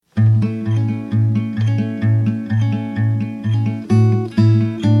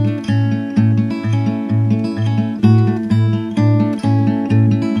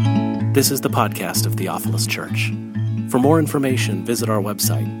This is the podcast of Theophilus Church. For more information, visit our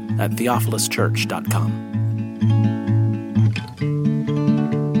website at theophiluschurch.com.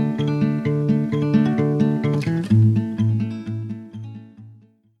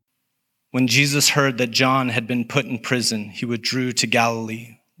 When Jesus heard that John had been put in prison, he withdrew to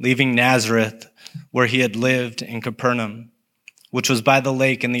Galilee, leaving Nazareth, where he had lived, in Capernaum, which was by the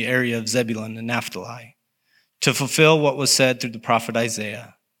lake in the area of Zebulun and Naphtali, to fulfill what was said through the prophet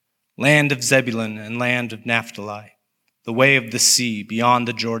Isaiah, "Land of Zebulun and land of Naphtali, the way of the sea beyond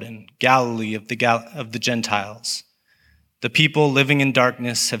the Jordan, Galilee of the Gentiles. The people living in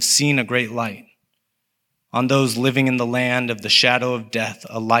darkness have seen a great light. On those living in the land of the shadow of death,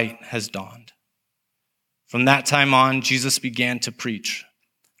 a light has dawned." From that time on, Jesus began to preach,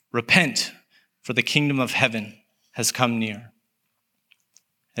 "Repent, for the kingdom of heaven has come near."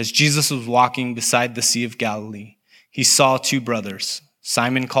 As Jesus was walking beside the Sea of Galilee, he saw two brothers,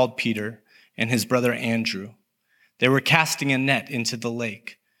 Simon called Peter and his brother Andrew. They were casting a net into the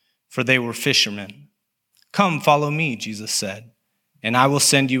lake, for they were fishermen. "Come, follow me," Jesus said, "and I will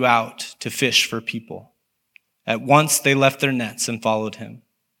send you out to fish for people." At once they left their nets and followed him.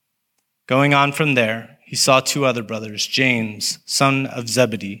 Going on from there, he saw two other brothers, James, son of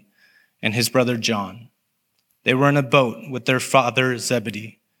Zebedee, and his brother John. They were in a boat with their father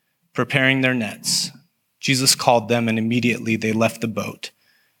Zebedee, preparing their nets. Jesus called them, and immediately they left the boat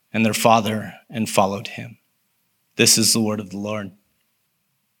and their father and followed him. This is the word of the Lord.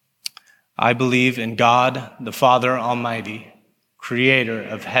 I believe in God, the Father Almighty, creator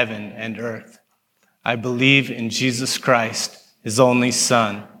of heaven and earth. I believe in Jesus Christ, his only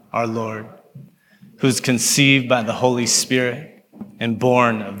Son, our Lord, who was conceived by the Holy Spirit and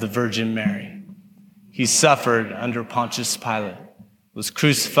born of the Virgin Mary. He suffered under Pontius Pilate, was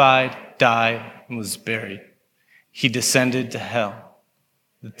crucified, died, and was buried. He descended to hell.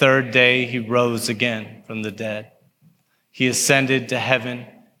 The third day he rose again from the dead. He ascended to heaven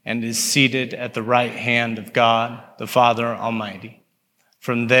and is seated at the right hand of God, the Father Almighty.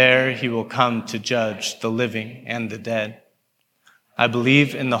 From there he will come to judge the living and the dead. I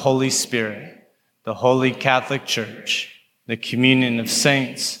believe in the Holy Spirit, the Holy Catholic Church, the communion of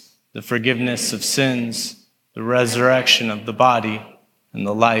saints, the forgiveness of sins, the resurrection of the body, and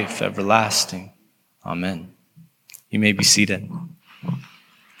the life everlasting. Amen. You may be seated.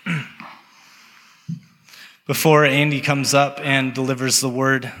 Before Andy comes up and delivers the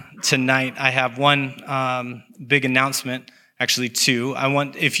word tonight, I have one big announcement. Actually, two.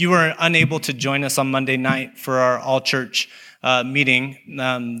 If you were unable to join us on Monday night for our all-church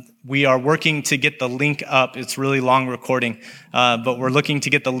meeting, we are working to get the link up. It's really long recording, but we're looking to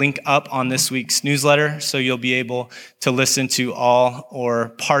get the link up on this week's newsletter, so you'll be able to listen to all or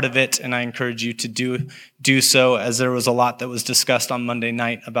part of it, and I encourage you to do so, as there was a lot that was discussed on Monday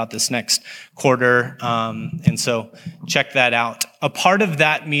night about this next quarter, and so check that out. A part of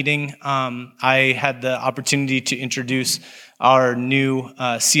that meeting, I had the opportunity to introduce our new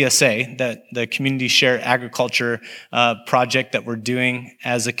CSA, that the Community Share Agriculture project that we're doing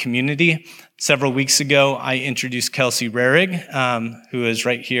as a community. Several weeks ago, I introduced Kelsey Rarig, who is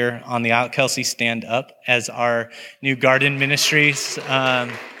right here on the aisle. Kelsey, stand up, as our new Garden Ministries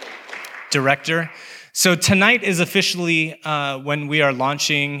director. So tonight is officially when we are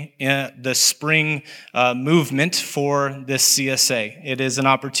launching the spring movement for this CSA. It is an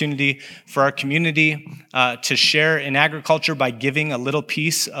opportunity for our community to share in agriculture by giving a little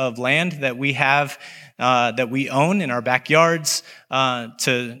piece of land that we have, that we own in our backyards,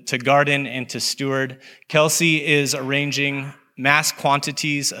 to garden and to steward. Kelsey is arranging mass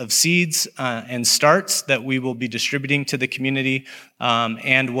quantities of seeds and starts that we will be distributing to the community,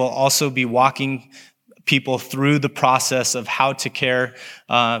 and we'll also be walking people through the process of how to care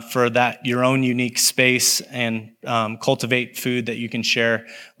for that, your own unique space, and cultivate food that you can share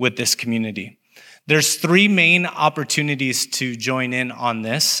with this community. There's three main opportunities to join in on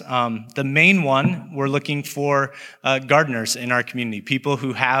this. The main one, we're looking for gardeners in our community, people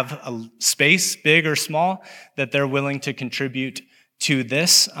who have a space, big or small, that they're willing to contribute to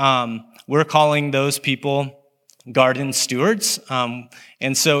this. We're calling those people garden stewards.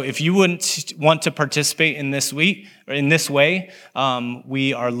 And so if you wouldn't want to participate in this way,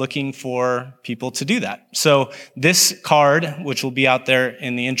 we are looking for people to do that. So this card, which will be out there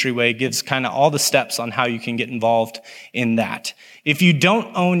in the entryway, gives kind of all the steps on how you can get involved in that. If you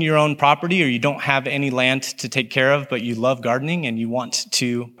don't own your own property or you don't have any land to take care of, but you love gardening and you want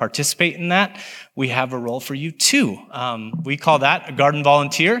to participate in that, we have a role for you too. We call that a garden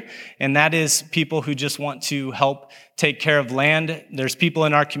volunteer, and that is people who just want to help take care of land. There's people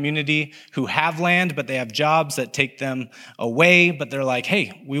in our community who have land, but they have jobs that take them away, but they're like,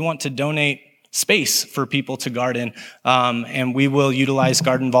 hey, we want to donate space for people to garden, and we will utilize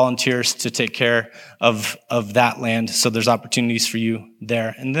garden volunteers to take care of that land. So there's opportunities for you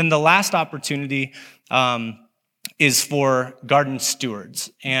there. And then the last opportunity is for garden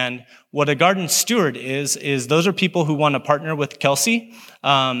stewards. And what a garden steward is those are people who want to partner with Kelsey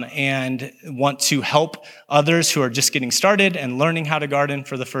and want to help others who are just getting started and learning how to garden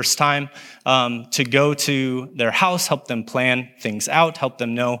for the first time, to go to their house, help them plan things out, help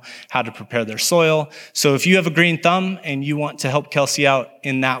them know how to prepare their soil. So if you have a green thumb and you want to help Kelsey out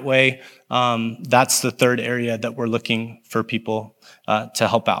in that way, that's the third area that we're looking for people to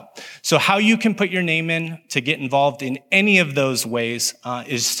help out. So how you can put your name in to get involved in any of those ways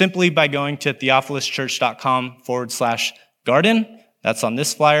is simply by going to theophiluschurch.com/garden. That's on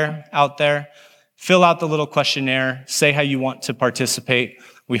this flyer out there. Fill out the little questionnaire. Say how you want to participate.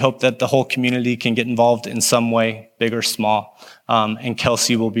 We hope that the whole community can get involved in some way, big or small. And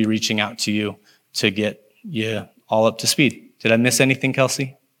Kelsey will be reaching out to you to get you all up to speed. Did I miss anything,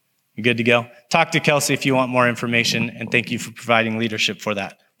 Kelsey? You good to go? Talk to Kelsey if you want more information, and thank you for providing leadership for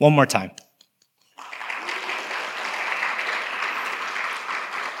that. One more time.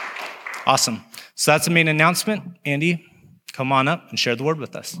 Awesome. So that's the main announcement. Andy, come on up and share the word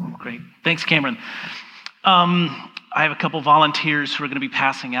with us. Great. Thanks, Cameron. I have a couple volunteers who are going to be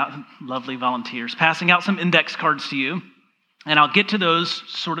passing out, lovely volunteers, passing out some index cards to you. And I'll get to those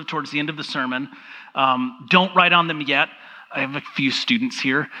sort of towards the end of the sermon. Don't write on them yet. I have a few students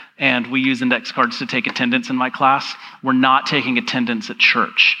here, and we use index cards to take attendance in my class. We're not taking attendance at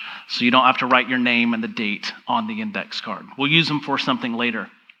church, so you don't have to write your name and the date on the index card. We'll use them for something later.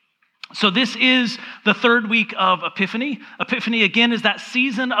 So this is the third week of Epiphany. Epiphany, again, is that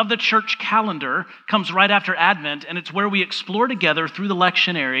season of the church calendar, comes right after Advent, and it's where we explore together through the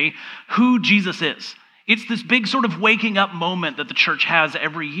lectionary who Jesus is. It's this big sort of waking up moment that the church has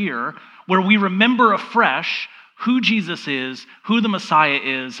every year where we remember afresh who Jesus is, who the Messiah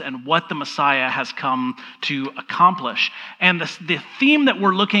is, and what the Messiah has come to accomplish. And the theme that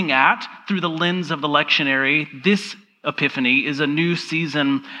we're looking at through the lens of the lectionary this Epiphany is a new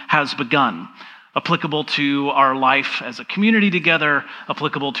season has begun, applicable to our life as a community together,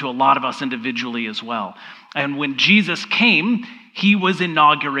 applicable to a lot of us individually as well. And when Jesus came, he was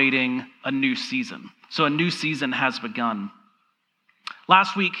inaugurating a new season. So a new season has begun.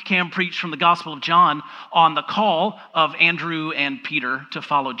 Last week, Cam preached from the Gospel of John on the call of Andrew and Peter to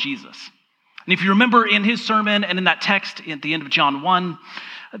follow Jesus. And if you remember in his sermon and in that text at the end of John 1,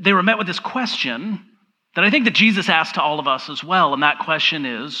 they were met with this question that I think that Jesus asked to all of us as well. And that question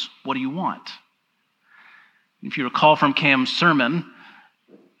is, what do you want? If you recall from Cam's sermon,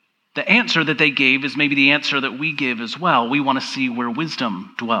 the answer that they gave is maybe the answer that we give as well. We want to see where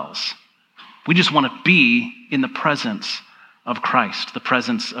wisdom dwells. We just want to be in the presence of Christ, the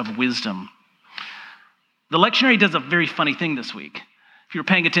presence of wisdom. The lectionary does a very funny thing this week. If you were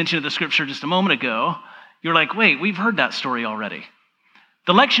paying attention to the scripture just a moment ago, you're like, wait, we've heard that story already.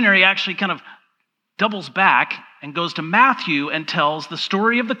 The lectionary actually kind of doubles back and goes to Matthew and tells the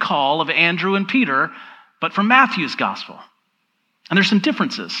story of the call of Andrew and Peter, but from Matthew's gospel. And there's some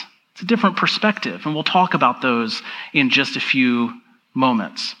differences. It's a different perspective, and we'll talk about those in just a few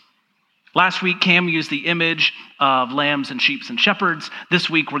moments. Last week, Cam used the image of lambs and sheep and shepherds. This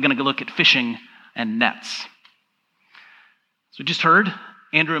week, we're going to look at fishing and nets. So we just heard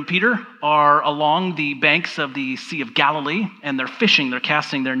Andrew and Peter are along the banks of the Sea of Galilee, and they're fishing. They're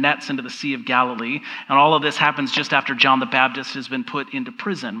casting their nets into the Sea of Galilee. And all of this happens just after John the Baptist has been put into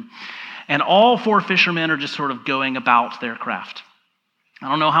prison. And all four fishermen are just sort of going about their craft. I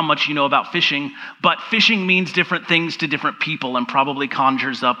don't know how much you know about fishing, but fishing means different things to different people and probably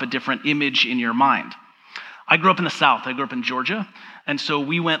conjures up a different image in your mind. I grew up in the South. I grew up in Georgia, and so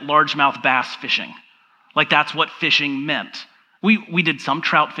we went largemouth bass fishing. Like that's what fishing meant. We did some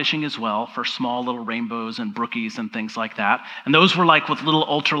trout fishing as well for small little rainbows and brookies and things like that. And those were like with little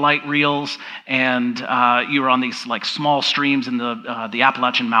ultralight reels, and you were on these like small streams in the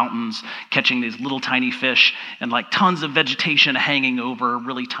Appalachian Mountains catching these little tiny fish and like tons of vegetation hanging over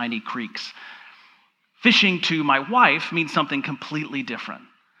really tiny creeks. Fishing to my wife means something completely different.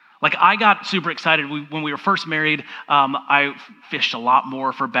 Like I got super excited when we were first married. I fished a lot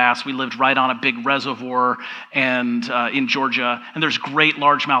more for bass. We lived right on a big reservoir and in Georgia, and there's great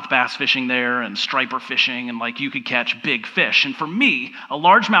largemouth bass fishing there and striper fishing, and like you could catch big fish. And for me, a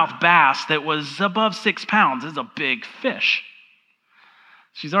largemouth bass that was above 6 pounds is a big fish.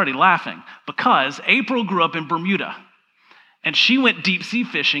 She's already laughing because April grew up in Bermuda, and she went deep sea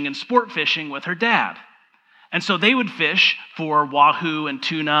fishing and sport fishing with her dad. And so they would fish for wahoo and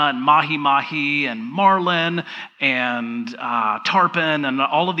tuna and mahi-mahi and marlin and tarpon and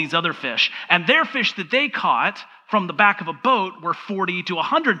all of these other fish. And their fish that they caught from the back of a boat were 40 to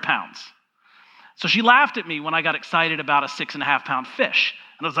 100 pounds. So she laughed at me when I got excited about a 6.5-pound fish.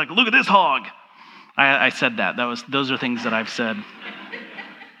 And I was like, look at this hog. I said that. Those are things that I've said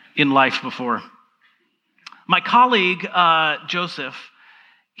in life before. My colleague, Joseph,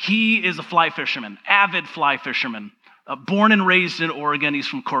 he is a fly fisherman, avid fly fisherman. Born and raised in Oregon, he's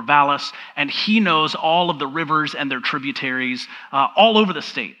from Corvallis, and he knows all of the rivers and their tributaries all over the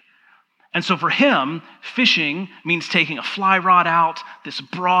state. And so for him, fishing means taking a fly rod out, this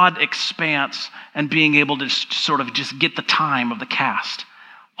broad expanse, and being able to sort of just get the time of the cast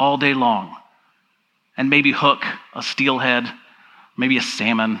all day long. And maybe hook a steelhead, maybe a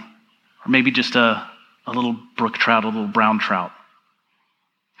salmon, or maybe just a little brook trout, a little brown trout.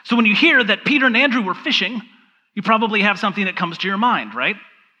 So when you hear that Peter and Andrew were fishing, you probably have something that comes to your mind, right?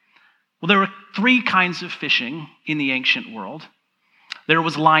 Well, there were 3 kinds of fishing in the ancient world. There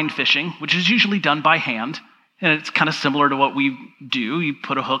was line fishing, which is usually done by hand, and it's kind of similar to what we do. You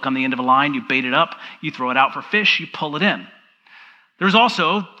put a hook on the end of a line, you bait it up, you throw it out for fish, you pull it in. There's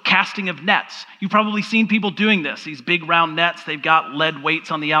also casting of nets. You've probably seen people doing this, these big round nets. They've got lead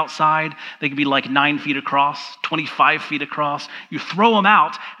weights on the outside. They can be like 9 feet across, 25 feet across. You throw them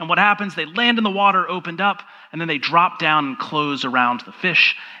out, and what happens, they land in the water opened up, and then they drop down and close around the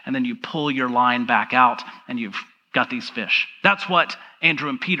fish, and then you pull your line back out, and you've got these fish. That's what Andrew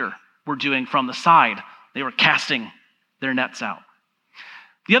and Peter were doing from the side. They were casting their nets out.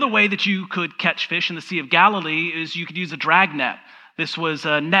 The other way that you could catch fish in the Sea of Galilee is you could use a drag net. This was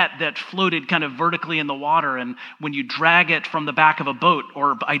a net that floated kind of vertically in the water, and when you drag it from the back of a boat,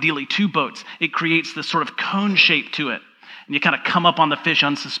 or ideally 2 boats, it creates this sort of cone shape to it. And you kind of come up on the fish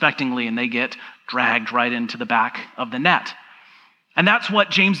unsuspectingly, and they get dragged right into the back of the net. And that's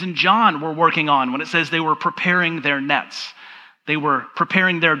what James and John were working on when it says they were preparing their nets. They were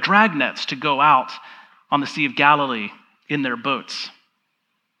preparing their drag nets to go out on the Sea of Galilee in their boats.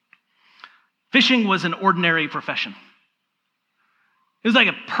 Fishing was an ordinary profession. It was like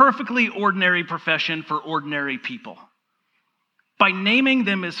a perfectly ordinary profession for ordinary people. By naming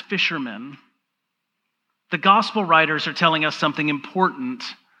them as fishermen, the gospel writers are telling us something important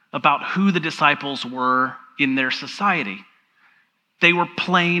about who the disciples were in their society. They were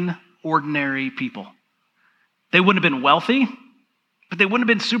plain, ordinary people. They wouldn't have been wealthy, but they wouldn't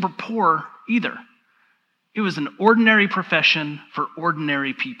have been super poor either. It was an ordinary profession for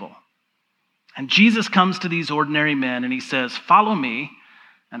ordinary people. And Jesus comes to these ordinary men and he says, follow me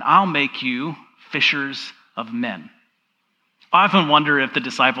and I'll make you fishers of men. I often wonder if the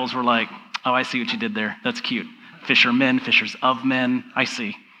disciples were like, oh, I see what you did there. That's cute. Fishermen, fishers of men. I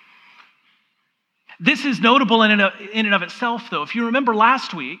see. This is notable in and of itself, though. If you remember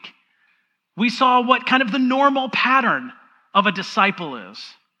last week, we saw what kind of the normal pattern of a disciple is.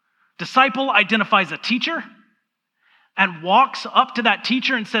 Disciple identifies a teacher and walks up to that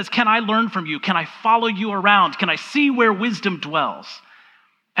teacher and says, can I learn from you? Can I follow you around? Can I see where wisdom dwells?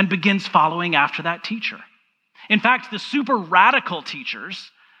 And begins following after that teacher. In fact, the super radical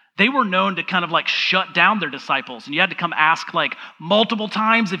teachers, they were known to kind of like shut down their disciples, and you had to come ask like multiple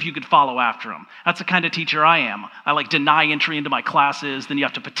times if you could follow after them. That's the kind of teacher I am. I like deny entry into my classes, then you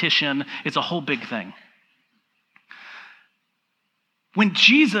have to petition. It's a whole big thing. When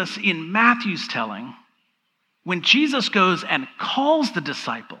Jesus, in Matthew's telling, when Jesus goes and calls the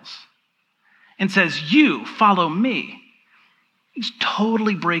disciples and says, you follow me, he's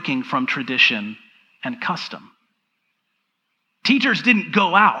totally breaking from tradition and custom. Teachers didn't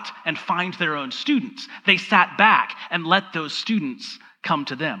go out and find their own students. They sat back and let those students come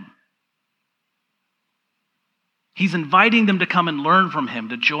to them. He's inviting them to come and learn from him,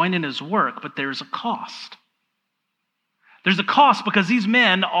 to join in his work, but there's a cost. There's a cost because these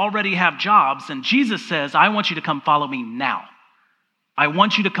men already have jobs, and Jesus says, I want you to come follow me now. I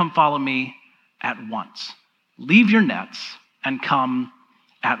want you to come follow me at once. Leave your nets and come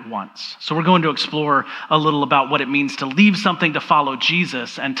at once. So we're going to explore a little about what it means to leave something to follow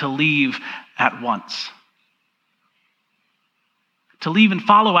Jesus and to leave at once. To leave and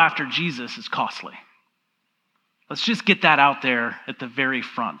follow after Jesus is costly. Let's just get that out there at the very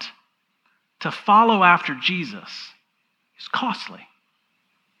front. To follow after Jesus is costly.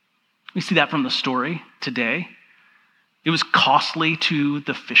 We see that from the story today. It was costly to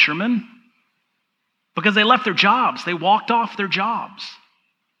the fishermen because they left their jobs. They walked off their jobs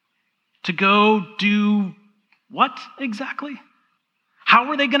to go do what exactly? How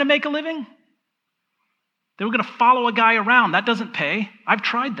were they going to make a living? They were going to follow a guy around. That doesn't pay. I've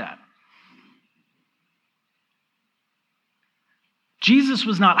tried that. Jesus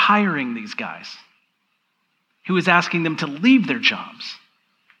was not hiring these guys. He was asking them to leave their jobs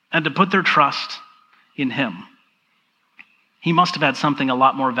and to put their trust in him. He must have had something a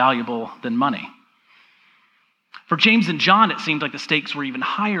lot more valuable than money. For James and John, it seemed like the stakes were even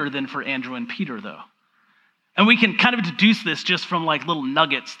higher than for Andrew and Peter, though. And we can kind of deduce this just from like little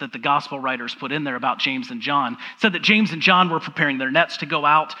nuggets that the gospel writers put in there about James and John. It said that James and John were preparing their nets to go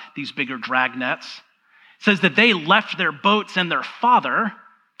out, these bigger drag nets. It says that they left their boats and their father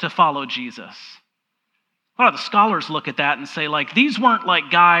to follow Jesus. A lot of the scholars look at that and say, like, these weren't like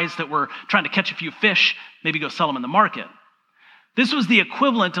guys that were trying to catch a few fish, maybe go sell them in the market. This was the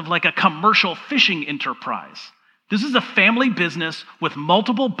equivalent of like a commercial fishing enterprise. This is a family business with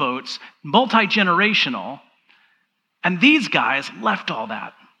multiple boats, multi-generational, and these guys left all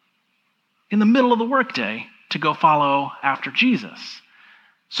that in the middle of the workday to go follow after Jesus.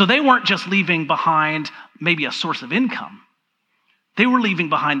 So they weren't just leaving behind maybe a source of income. They were leaving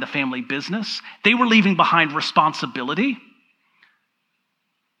behind the family business. They were leaving behind responsibility.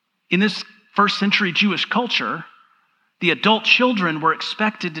 In this first century Jewish culture, the adult children were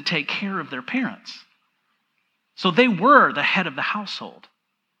expected to take care of their parents. So they were the head of the household.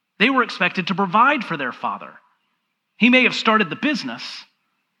 They were expected to provide for their father. He may have started the business,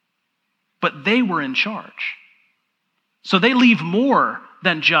 but they were in charge. So they leave more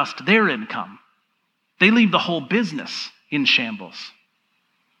than just their income. They leave the whole business in shambles.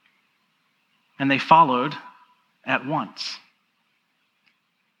 And they followed at once.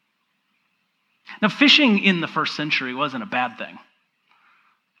 Now, fishing in the first century wasn't a bad thing.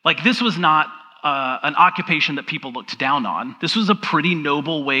 Like, this was not an occupation that people looked down on. This was a pretty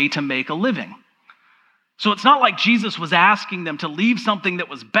noble way to make a living. So it's not like Jesus was asking them to leave something that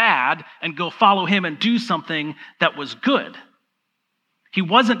was bad and go follow him and do something that was good. He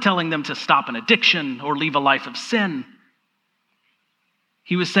wasn't telling them to stop an addiction or leave a life of sin.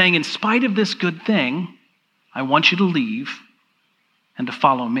 He was saying, in spite of this good thing, I want you to leave and to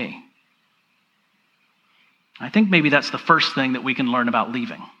follow me. I think maybe that's the first thing that we can learn about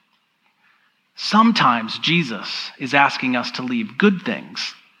leaving. Sometimes Jesus is asking us to leave good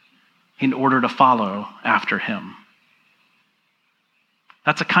things in order to follow after him.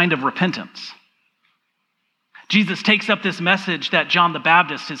 That's a kind of repentance. Jesus takes up this message that John the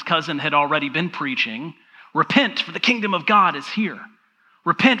Baptist, his cousin, had already been preaching. Repent, for the kingdom of God is here.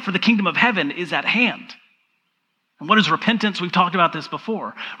 Repent, for the kingdom of heaven is at hand. And what is repentance? We've talked about this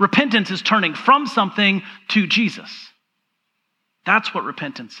before. Repentance is turning from something to Jesus. That's what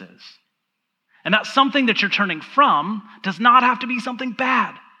repentance is. And that something that you're turning from does not have to be something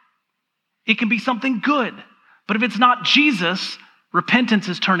bad. It can be something good. But if it's not Jesus, repentance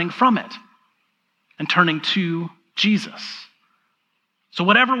is turning from it and turning to Jesus. So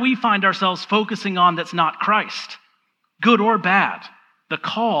whatever we find ourselves focusing on that's not Christ, good or bad, the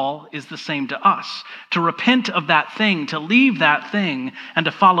call is the same to us, to repent of that thing, to leave that thing, and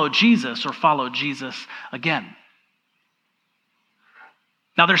to follow Jesus or follow Jesus again.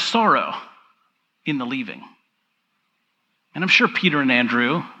 Now there's sorrow in the leaving. And I'm sure Peter and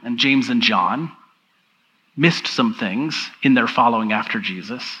Andrew and James and John missed some things in their following after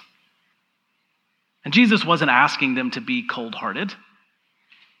Jesus. And Jesus wasn't asking them to be cold-hearted.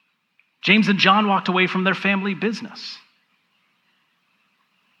 James and John walked away from their family business.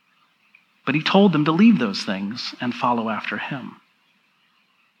 But he told them to leave those things and follow after him.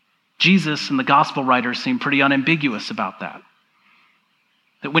 Jesus and the gospel writers seem pretty unambiguous about that.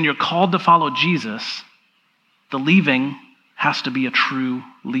 That when you're called to follow Jesus, the leaving has to be a true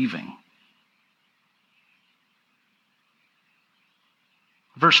leaving.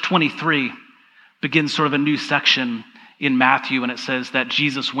 Verse 23 begins sort of a new section in Matthew, and it says that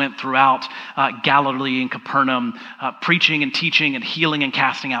Jesus went throughout Galilee and Capernaum, preaching and teaching and healing and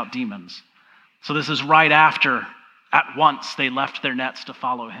casting out demons. So this is right after, at once, they left their nets to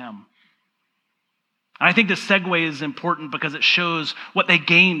follow him. And I think this segue is important because it shows what they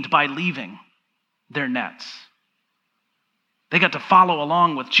gained by leaving their nets. They got to follow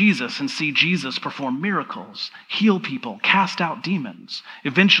along with Jesus and see Jesus perform miracles, heal people, cast out demons.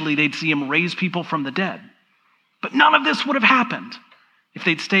 Eventually, they'd see him raise people from the dead. But none of this would have happened if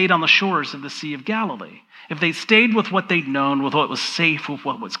they'd stayed on the shores of the Sea of Galilee, if they'd stayed with what they'd known, with what was safe, with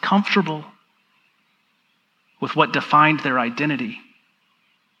what was comfortable, with what defined their identity.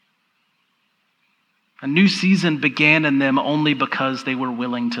 A new season began in them only because they were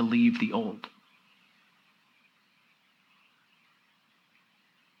willing to leave the old.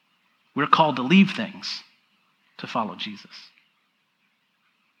 We're called to leave things to follow Jesus.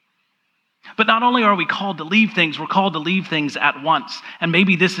 But not only are we called to leave things, we're called to leave things at once. And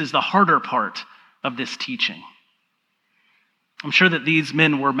maybe this is the harder part of this teaching. I'm sure that these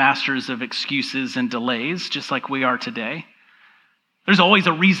men were masters of excuses and delays, just like we are today. There's always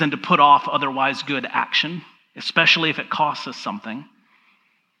a reason to put off otherwise good action, especially if it costs us something.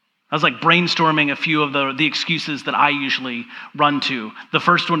 I was like brainstorming a few of the excuses that I usually run to. The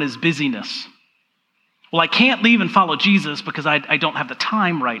first one is busyness. Well, I can't leave and follow Jesus because I don't have the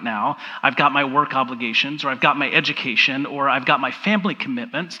time right now. I've got my work obligations, or I've got my education, or I've got my family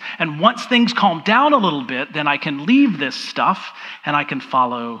commitments. And once things calm down a little bit, then I can leave this stuff and I can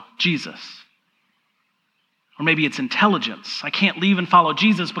follow Jesus. Or maybe it's intelligence. I can't leave and follow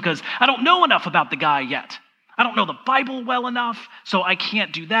Jesus because I don't know enough about the guy yet. I don't know the Bible well enough, so I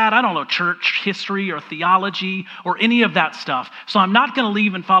can't do that. I don't know church history or theology or any of that stuff. So I'm not going to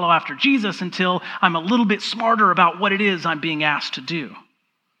leave and follow after Jesus until I'm a little bit smarter about what it is I'm being asked to do.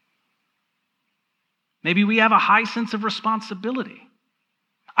 Maybe we have a high sense of responsibility.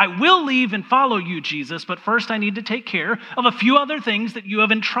 I will leave and follow you, Jesus, but first I need to take care of a few other things that you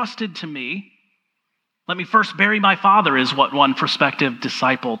have entrusted to me. Let me first bury my father, is what one prospective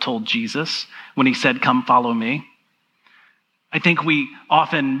disciple told Jesus when he said, "Come follow me." I think we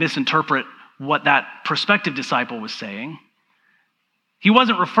often misinterpret what that prospective disciple was saying. He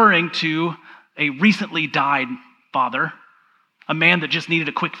wasn't referring to a recently died father, a man that just needed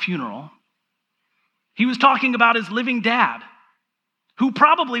a quick funeral. He was talking about his living dad, who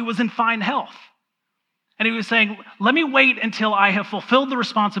probably was in fine health. And he was saying, let me wait until I have fulfilled the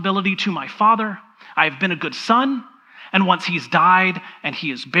responsibility to my father. I have been a good son, and once he's died and he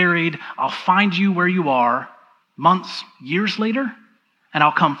is buried, I'll find you where you are months, years later, and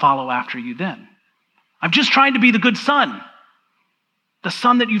I'll come follow after you then. I'm just trying to be the good son, the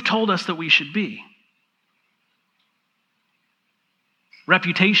son that you've told us that we should be.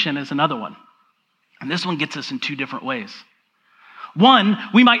 Reputation is another one, and this one gets us in two different ways. One,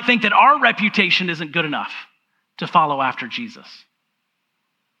 we might think that our reputation isn't good enough to follow after Jesus.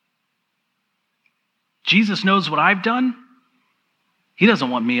 Jesus knows what I've done. He doesn't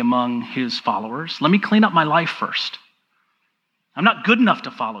want me among his followers. Let me clean up my life first. I'm not good enough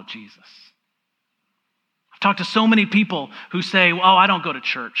to follow Jesus. I've talked to so many people who say, well, I don't go to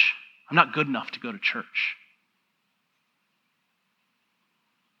church. I'm not good enough to go to church.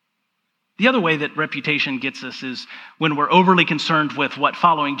 The other way that reputation gets us is when we're overly concerned with what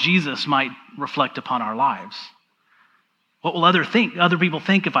following Jesus might reflect upon our lives. What will other people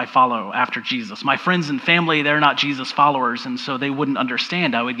think if I follow after Jesus? My friends and family, they're not Jesus followers, and so they wouldn't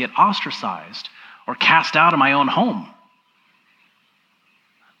understand. I would get ostracized or cast out of my own home.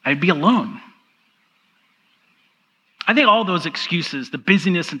 I'd be alone. I think all those excuses, the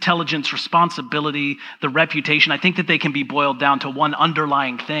busyness, intelligence, responsibility, the reputation, I think that they can be boiled down to one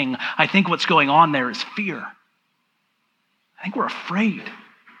underlying thing. I think what's going on there is fear. I think we're afraid.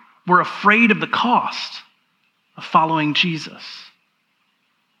 We're afraid of the cost of following Jesus.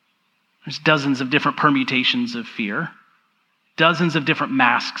 There's dozens of different permutations of fear, dozens of different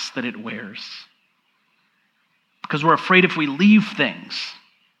masks that it wears. Because we're afraid if we leave things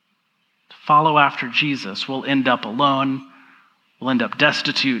to follow after Jesus, we'll end up alone, we'll end up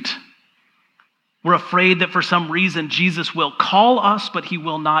destitute. We're afraid that for some reason Jesus will call us, but he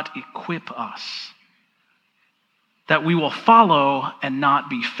will not equip us. That we will follow and not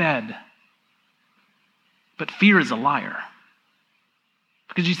be fed. But fear is a liar.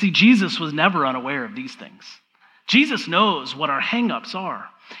 Because you see, Jesus was never unaware of these things. Jesus knows what our hang-ups are.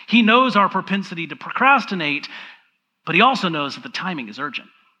 He knows our propensity to procrastinate, but he also knows that the timing is urgent.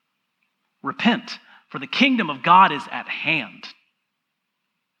 Repent, for the kingdom of God is at hand.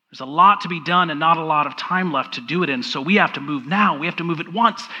 There's a lot to be done and not a lot of time left to do it in, so we have to move now. We have to move at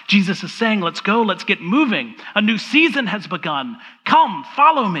once. Jesus is saying, let's go, let's get moving. A new season has begun. Come,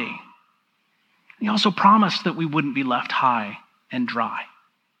 follow me. He also promised that we wouldn't be left high and dry.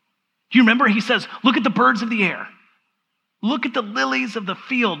 Do you remember? He says, look at the birds of the air. Look at the lilies of the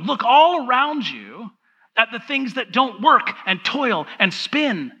field. Look all around you at the things that don't work and toil and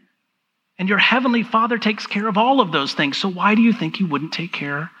spin. And your heavenly Father takes care of all of those things. So why do you think he wouldn't take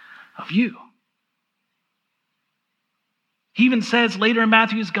care of you? He even says later in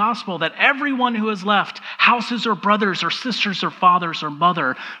Matthew's gospel that everyone who has left houses or brothers or sisters or fathers or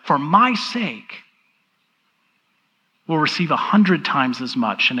mother for my sake will receive 100 times as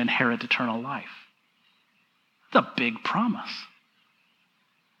much and inherit eternal life. That's a big promise.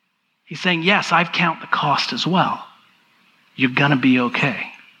 He's saying, yes, I've counted the cost as well. You're going to be okay.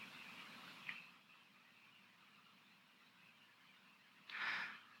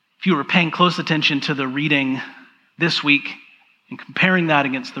 If you were paying close attention to the reading this week and comparing that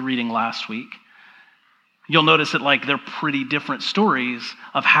against the reading last week, you'll notice that they're pretty different stories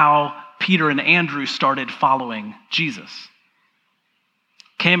of how Peter and Andrew started following Jesus.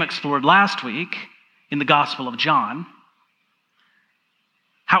 Cam explored last week in the Gospel of John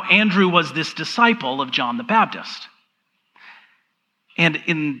how Andrew was this disciple of John the Baptist. And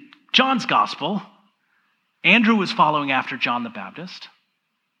in John's Gospel, Andrew was following after John the Baptist.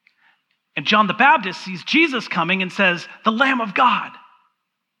 And John the Baptist sees Jesus coming and says, "The Lamb of God."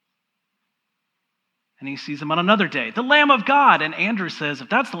 And he sees him on another day, "The Lamb of God." And Andrew says, "If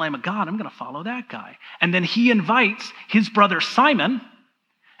that's the Lamb of God, I'm going to follow that guy." And then he invites his brother Simon.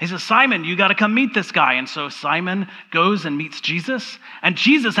 He says, "Simon, you got to come meet this guy." And so Simon goes and meets Jesus. And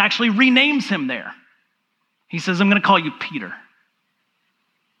Jesus actually renames him there. He says, "I'm going to call you Peter,"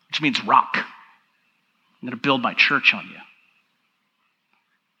 which means rock. I'm going to build my church on you.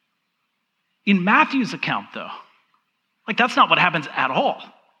 In Matthew's account, though, that's not what happens at all.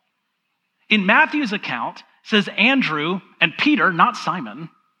 In Matthew's account, it says Andrew and Peter, not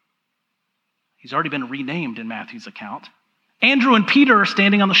Simon. He's already been renamed in Matthew's account. Andrew and Peter are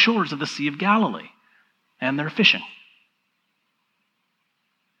standing on the shores of the Sea of Galilee, and they're fishing.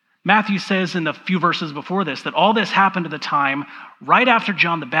 Matthew says in the few verses before this that all this happened at the time right after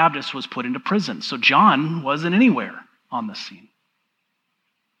John the Baptist was put into prison. So John wasn't anywhere on the scene.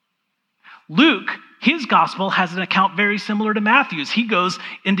 Luke, his gospel, has an account very similar to Matthew's. He goes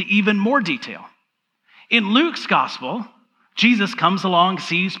into even more detail. In Luke's gospel, Jesus comes along,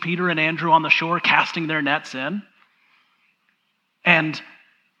 sees Peter and Andrew on the shore casting their nets in. And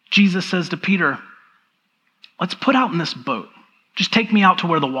Jesus says to Peter, "Let's put out in this boat. Just take me out to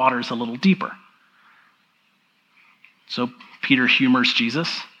where the water's a little deeper." So Peter humors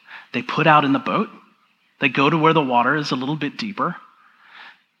Jesus. They put out in the boat. They go to where the water is a little bit deeper.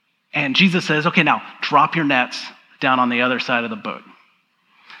 And Jesus says, "Okay, now drop your nets down on the other side of the boat."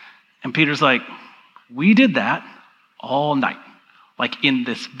 And Peter's like, "We did that all night. In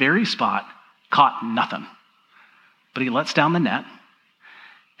this very spot, caught nothing." But he lets down the net.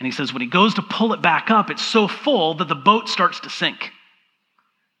 And he says when he goes to pull it back up, it's so full that the boat starts to sink.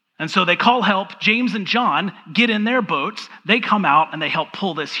 And so they call help. James and John get in their boats. They come out and they help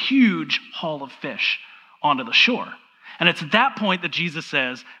pull this huge haul of fish onto the shore. And it's at that point that Jesus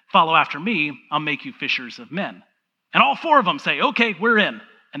says, "Follow after me, I'll make you fishers of men." And all four of them say, "Okay, we're in."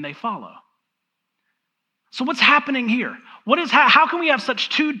 And they follow. So what's happening here? How can we have such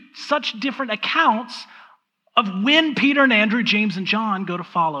different accounts of when Peter and Andrew, James and John go to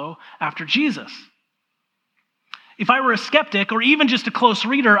follow after Jesus? If I were a skeptic or even just a close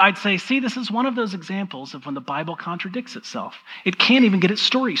reader, I'd say, see, this is one of those examples of when the Bible contradicts itself. It can't even get its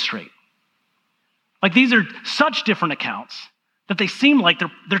story straight. These are such different accounts that they seem like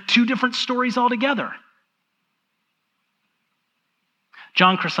they're two different stories altogether.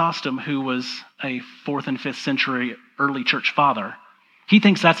 John Chrysostom, who was a 4th and 5th century early church father, he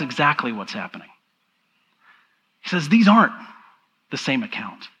thinks that's exactly what's happening. He says these aren't the same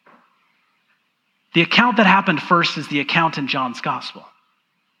account. The account that happened first is the account in John's gospel.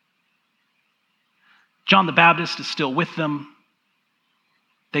 John the Baptist is still with them.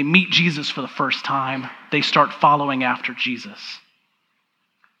 They meet Jesus for the first time. They start following after Jesus.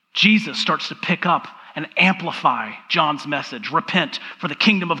 Jesus starts to pick up and amplify John's message. Repent, for the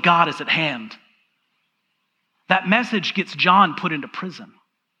kingdom of God is at hand. That message gets John put into prison,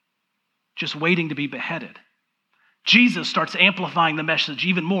 just waiting to be beheaded. Jesus starts amplifying the message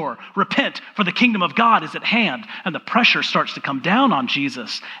even more. Repent, for the kingdom of God is at hand. And the pressure starts to come down on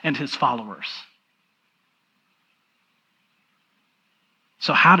Jesus and his followers.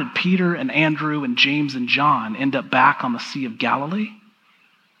 So how did Peter and Andrew and James and John end up back on the Sea of Galilee?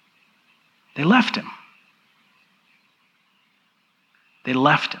 They left him. They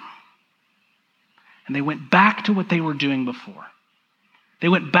left him. And they went back to what they were doing before. They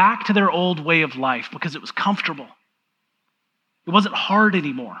went back to their old way of life because it was comfortable. It wasn't hard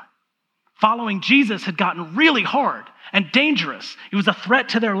anymore. Following Jesus had gotten really hard and dangerous. It was a threat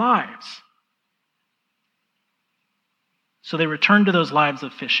to their lives. So they returned to those lives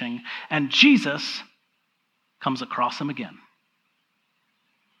of fishing, and Jesus comes across them again.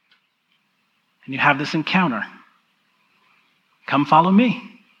 And you have this encounter. "Come follow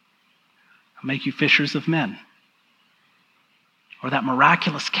me. I'll make you fishers of men." Or that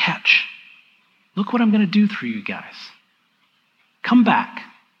miraculous catch. "Look what I'm going to do through you guys. Come back.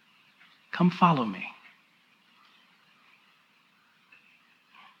 Come follow me."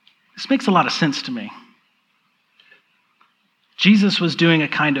 This makes a lot of sense to me. Jesus was doing a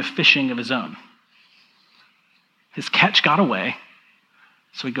kind of fishing of his own. His catch got away,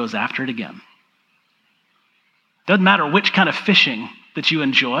 so he goes after it again. Doesn't matter which kind of fishing that you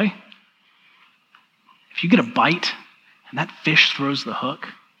enjoy. If you get a bite and that fish throws the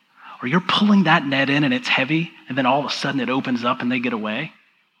hook, or you're pulling that net in and it's heavy, and then all of a sudden it opens up and they get away,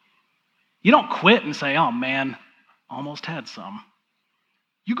 You don't quit and say, oh man, almost had some.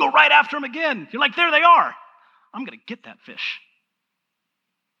 You go right after them again. You're like, there they are. I'm going to get that fish.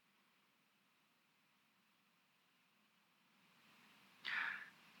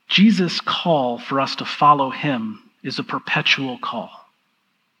 Jesus' call for us to follow him is a perpetual call.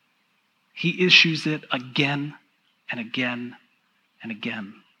 He issues it again and again and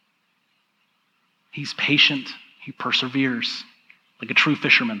again. He's patient. He perseveres like a true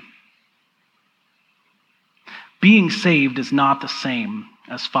fisherman. Being saved is not the same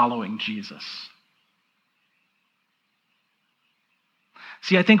as following Jesus.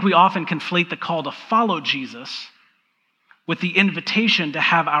 See, I think we often conflate the call to follow Jesus with the invitation to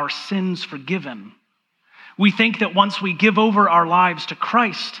have our sins forgiven. We think that once we give over our lives to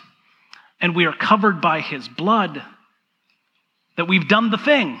Christ and we are covered by his blood, that we've done the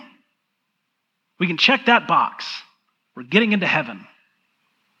thing. We can check that box. We're getting into heaven.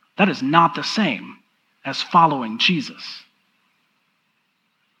 That is not the same as following Jesus.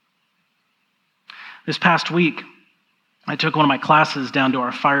 This past week, I took one of my classes down to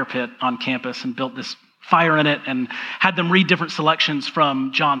our fire pit on campus and built this fire in it and had them read different selections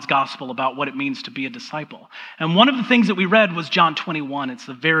from John's gospel about what it means to be a disciple. And one of the things that we read was John 21. It's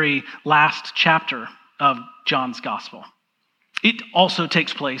the very last chapter of John's gospel. It also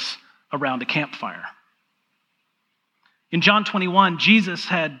takes place around a campfire. In John 21, Jesus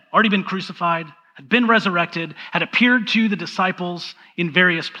had already been crucified, had been resurrected, had appeared to the disciples in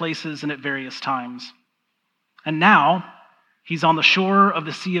various places and at various times. And now he's on the shore of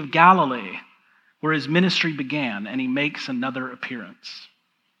the Sea of Galilee, where his ministry began, and he makes another appearance.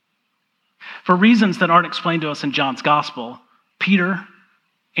 For reasons that aren't explained to us in John's gospel, Peter,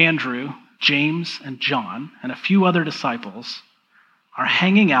 Andrew, James, and John, and a few other disciples are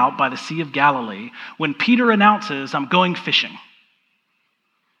hanging out by the Sea of Galilee when Peter announces, I'm going fishing.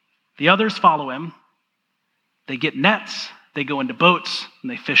 The others follow him. They get nets, they go into boats, and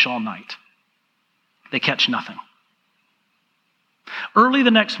they fish all night. They catch nothing. Early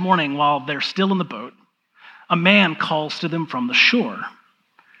the next morning, while they're still in the boat, a man calls to them from the shore.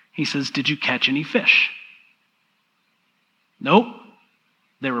 He says, did you catch any fish? Nope,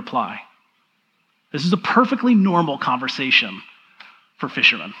 they reply. This is a perfectly normal conversation for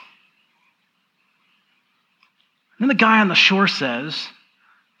fishermen. And then the guy on the shore says,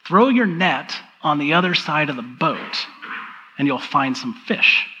 throw your net on the other side of the boat and you'll find some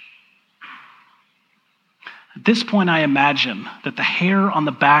fish. At this point, I imagine that the hair on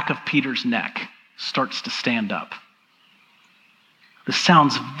the back of Peter's neck starts to stand up. This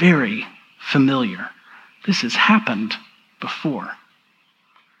sounds very familiar. This has happened before.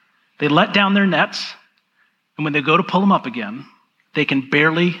 They let down their nets, and when they go to pull them up again, they can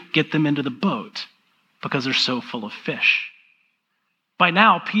barely get them into the boat because they're so full of fish. By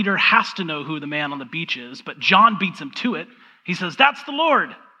now, Peter has to know who the man on the beach is, but John beats him to it. He says, that's the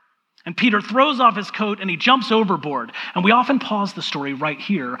Lord. And Peter throws off his coat and he jumps overboard. And we often pause the story right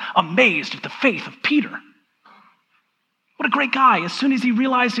here, amazed at the faith of Peter. What a great guy. As soon as he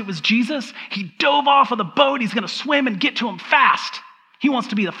realized it was Jesus, he dove off of the boat. He's going to swim and get to him fast. He wants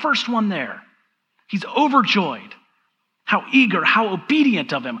to be the first one there. He's overjoyed. How eager, how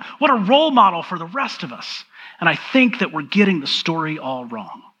obedient of him. What a role model for the rest of us. And I think that we're getting the story all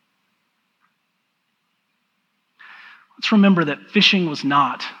wrong. Let's remember that fishing was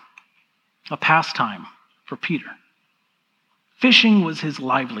not a pastime for Peter. Fishing was his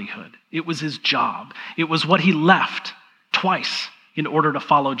livelihood. It was his job. It was what he left twice in order to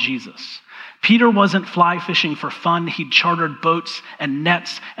follow Jesus. Peter wasn't fly fishing for fun. He'd chartered boats and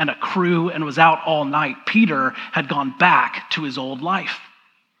nets and a crew and was out all night. Peter had gone back to his old life.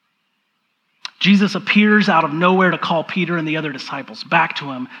 Jesus appears out of nowhere to call Peter and the other disciples back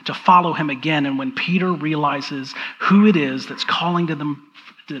to him to follow him again. And when Peter realizes who it is that's calling to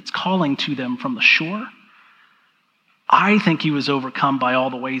them from the shore, I think he was overcome by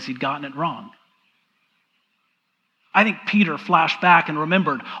all the ways he'd gotten it wrong. I think Peter flashed back and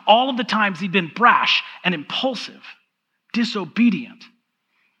remembered all of the times he'd been brash and impulsive, disobedient,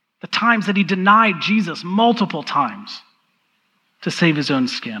 the times that he denied Jesus multiple times to save his own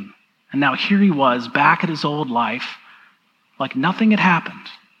skin. And now here he was back at his old life like nothing had happened.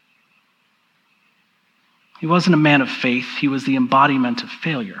 He wasn't a man of faith. He was the embodiment of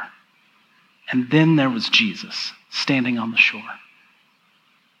failure. And then there was Jesus standing on the shore.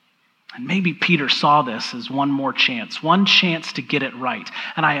 And maybe Peter saw this as one more chance, one chance to get it right.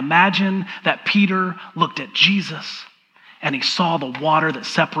 And I imagine that Peter looked at Jesus and he saw the water that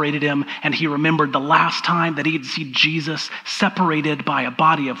separated him, and he remembered the last time that he had seen Jesus separated by a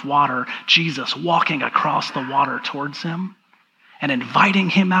body of water, Jesus walking across the water towards him. and inviting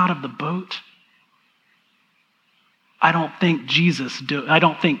him out of the boat, I don't think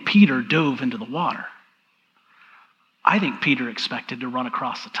Peter dove into the water. I think Peter expected to run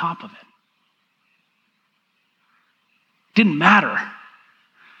across the top of it. Didn't matter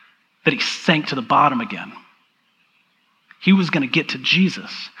that he sank to the bottom again. He was going to get to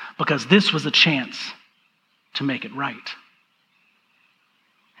Jesus because this was a chance to make it right.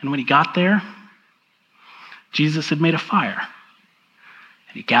 And when he got there, Jesus had made a fire.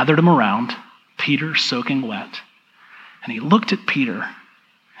 And he gathered them around, Peter soaking wet. And he looked at Peter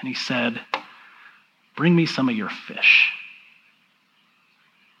and he said, "Bring me some of your fish."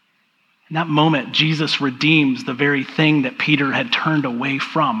 In that moment, Jesus redeems the very thing that Peter had turned away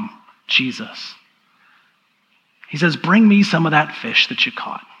from Jesus. He says, "Bring me some of that fish that you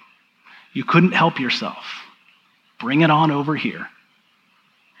caught. You couldn't help yourself. Bring it on over here."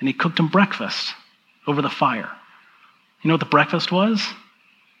 And he cooked him breakfast over the fire. You know what the breakfast was?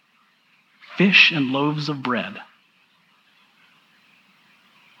 Fish and loaves of bread.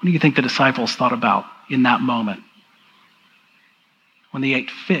 What do you think the disciples thought about in that moment? When they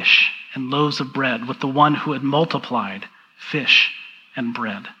ate fish and loaves of bread with the one who had multiplied fish and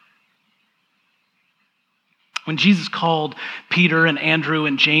bread. When Jesus called Peter and Andrew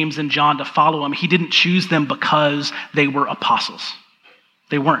and James and John to follow him, he didn't choose them because they were apostles.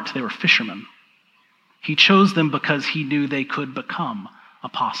 They weren't. They were fishermen. He chose them because he knew they could become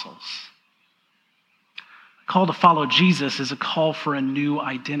apostles. A call to follow Jesus is a call for a new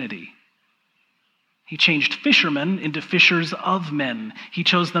identity. He changed fishermen into fishers of men. He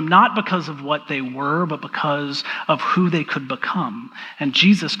chose them not because of what they were, but because of who they could become. And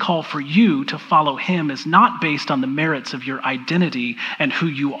Jesus' call for you to follow him is not based on the merits of your identity and who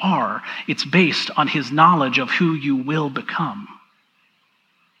you are. It's based on his knowledge of who you will become.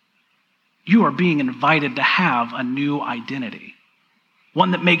 You are being invited to have a new identity,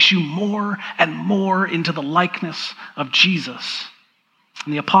 one that makes you more and more into the likeness of Jesus.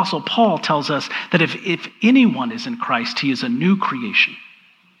 And the Apostle Paul tells us that if anyone is in Christ, he is a new creation.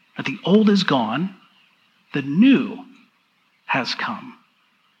 That the old is gone, the new has come.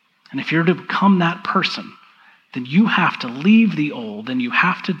 And if you're to become that person, then you have to leave the old, and you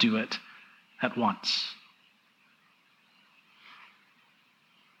have to do it at once.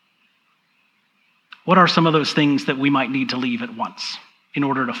 What are some of those things that we might need to leave at once in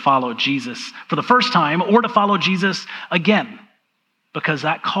order to follow Jesus for the first time or to follow Jesus again? Because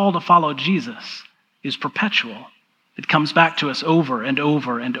that call to follow Jesus is perpetual. It comes back to us over and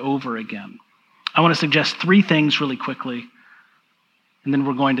over and over again. I want to suggest 3 things really quickly, and then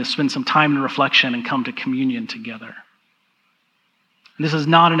we're going to spend some time in reflection and come to communion together. And this is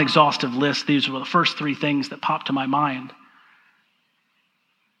not an exhaustive list. These were the first 3 things that popped to my mind.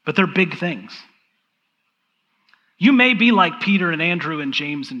 But they're big things. You may be like Peter and Andrew and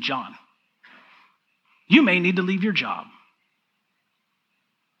James and John. You may need to leave your job.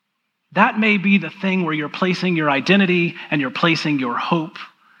 That may be the thing where you're placing your identity and you're placing your hope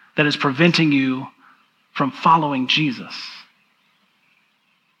that is preventing you from following Jesus.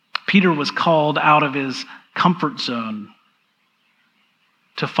 Peter was called out of his comfort zone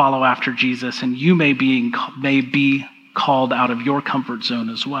to follow after Jesus, and you may be called out of your comfort zone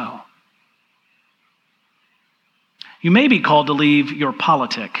as well. You may be called to leave your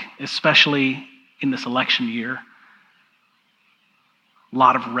politic, especially in this election year. A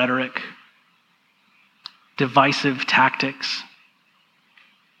lot of rhetoric, divisive tactics.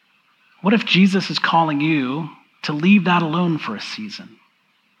 What if Jesus is calling you to leave that alone for a season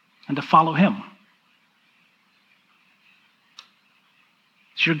and to follow him?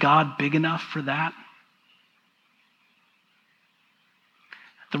 Is your God big enough for that?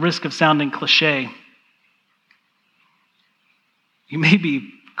 At the risk of sounding cliche, you may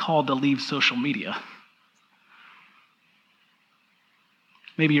be called to leave social media.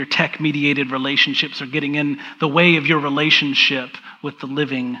 Maybe your tech-mediated relationships are getting in the way of your relationship with the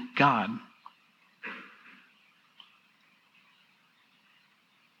living God.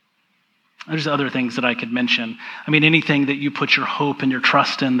 There's other things that I could mention. I mean, anything that you put your hope and your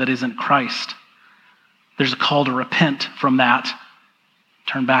trust in that isn't Christ. There's a call to repent from that.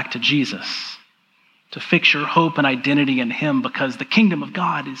 Turn back to Jesus. To fix your hope and identity in him, because the kingdom of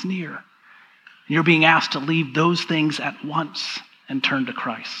God is near. And you're being asked to leave those things at once and turn to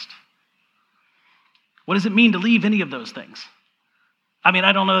Christ. What does it mean to leave any of those things? I mean,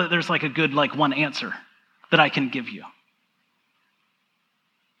 I don't know that there's like a good one answer that I can give you.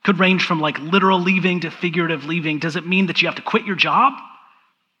 Could range from literal leaving to figurative leaving. Does it mean that you have to quit your job?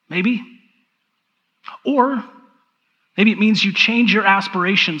 Maybe. Or Maybe it means you change your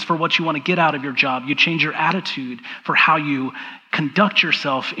aspirations for what you want to get out of your job. You change your attitude for how you conduct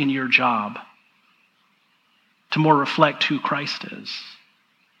yourself in your job to more reflect who Christ is.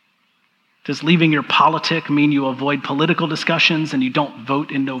 Does leaving your politic mean you avoid political discussions and you don't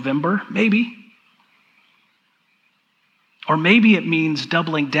vote in November? Maybe. Or maybe it means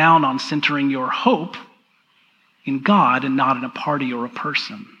doubling down on centering your hope in God and not in a party or a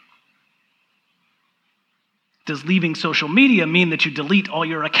person. Does leaving social media mean that you delete all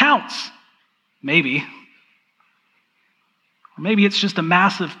your accounts? Maybe. Or maybe it's just a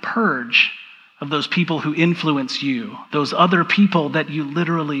massive purge of those people who influence you, those other people that you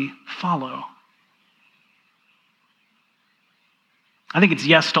literally follow. I think it's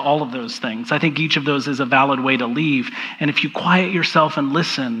yes to all of those things. I think each of those is a valid way to leave. And if you quiet yourself and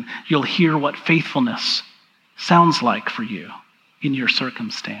listen, you'll hear what faithfulness sounds like for you in your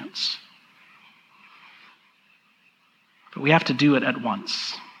circumstance. But we have to do it at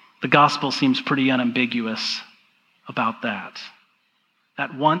once. The gospel seems pretty unambiguous about that.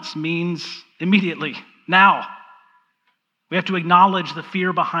 At once means immediately, now. We have to acknowledge the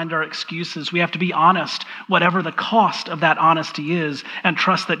fear behind our excuses. We have to be honest, whatever the cost of that honesty is, and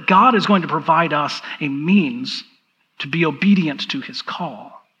trust that God is going to provide us a means to be obedient to his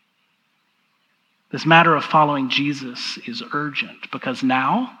call. This matter of following Jesus is urgent because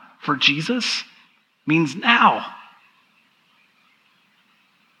now, for Jesus, means now.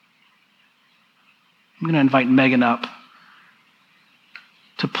 I'm going to invite Megan up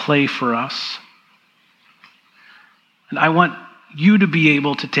to play for us. And I want you to be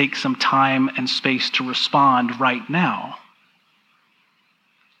able to take some time and space to respond right now.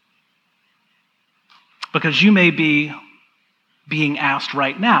 Because you may be being asked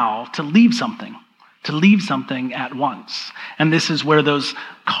right now to leave something at once. And this is where those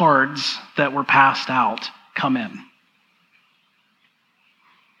cards that were passed out come in.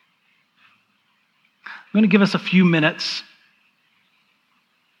 I'm going to give us a few minutes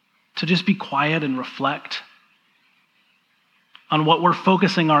to just be quiet and reflect on what we're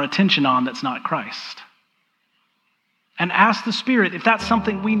focusing our attention on that's not Christ. And ask the Spirit if that's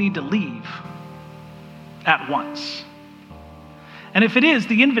something we need to leave at once. And if it is,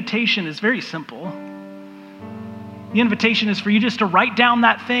 the invitation is very simple. The invitation is for you just to write down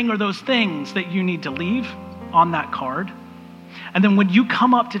that thing or those things that you need to leave on that card. And then when you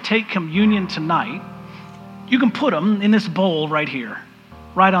come up to take communion tonight, you can put them in this bowl right here,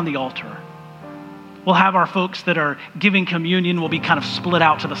 right on the altar. We'll have our folks that are giving communion will be kind of split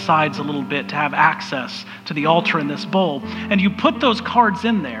out to the sides a little bit to have access to the altar in this bowl. And you put those cards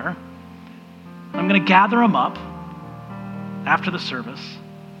in there. I'm going to gather them up after the service.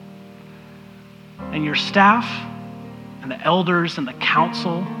 And your staff and the elders and the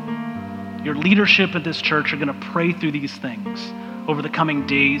council, your leadership at this church are going to pray through these things over the coming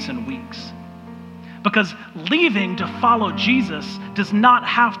days and weeks. Because leaving to follow Jesus does not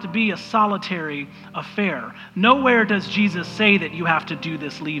have to be a solitary affair. Nowhere does Jesus say that you have to do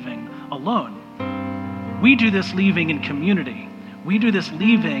this leaving alone. We do this leaving in community. We do this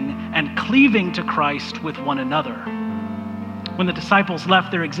leaving and cleaving to Christ with one another. When the disciples left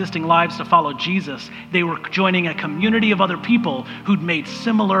their existing lives to follow Jesus, they were joining a community of other people who'd made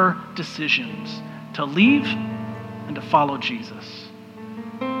similar decisions to leave and to follow Jesus.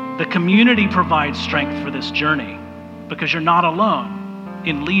 The community provides strength for this journey because you're not alone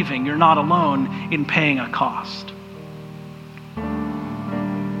in leaving. You're not alone in paying a cost.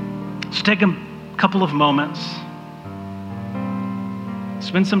 So take a couple of moments.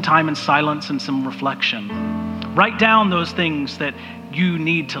 Spend some time in silence and some reflection. Write down those things that you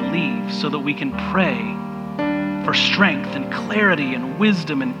need to leave so that we can pray for strength and clarity and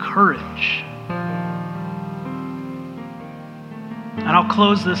wisdom and courage. And I'll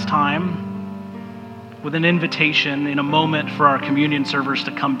close this time with an invitation in a moment for our communion servers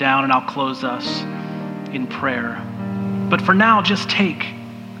to come down, and I'll close us in prayer. But for now, just take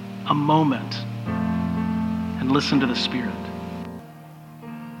a moment and listen to the Spirit.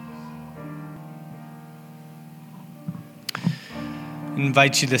 I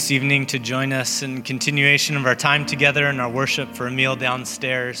invite you this evening to join us in continuation of our time together in our worship for a meal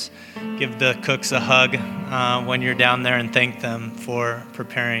downstairs. Give the cooks a hug when you're down there and thank them for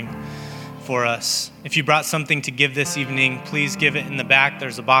preparing for us. If you brought something to give this evening, please give it in the back.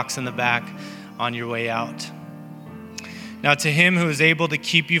 There's a box in the back on your way out. Now to him who is able to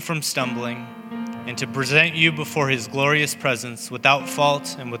keep you from stumbling and to present you before his glorious presence without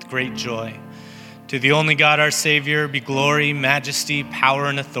fault and with great joy, to the only God, our Savior, be glory, majesty, power,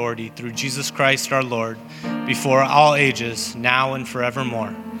 and authority through Jesus Christ our Lord, before all ages, now and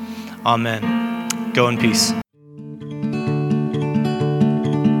forevermore. Amen. Go in peace.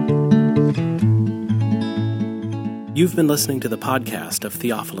 You've been listening to the podcast of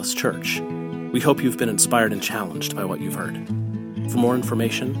Theophilus Church. We hope you've been inspired and challenged by what you've heard. For more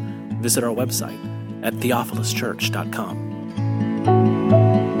information, visit our website at theophiluschurch.com.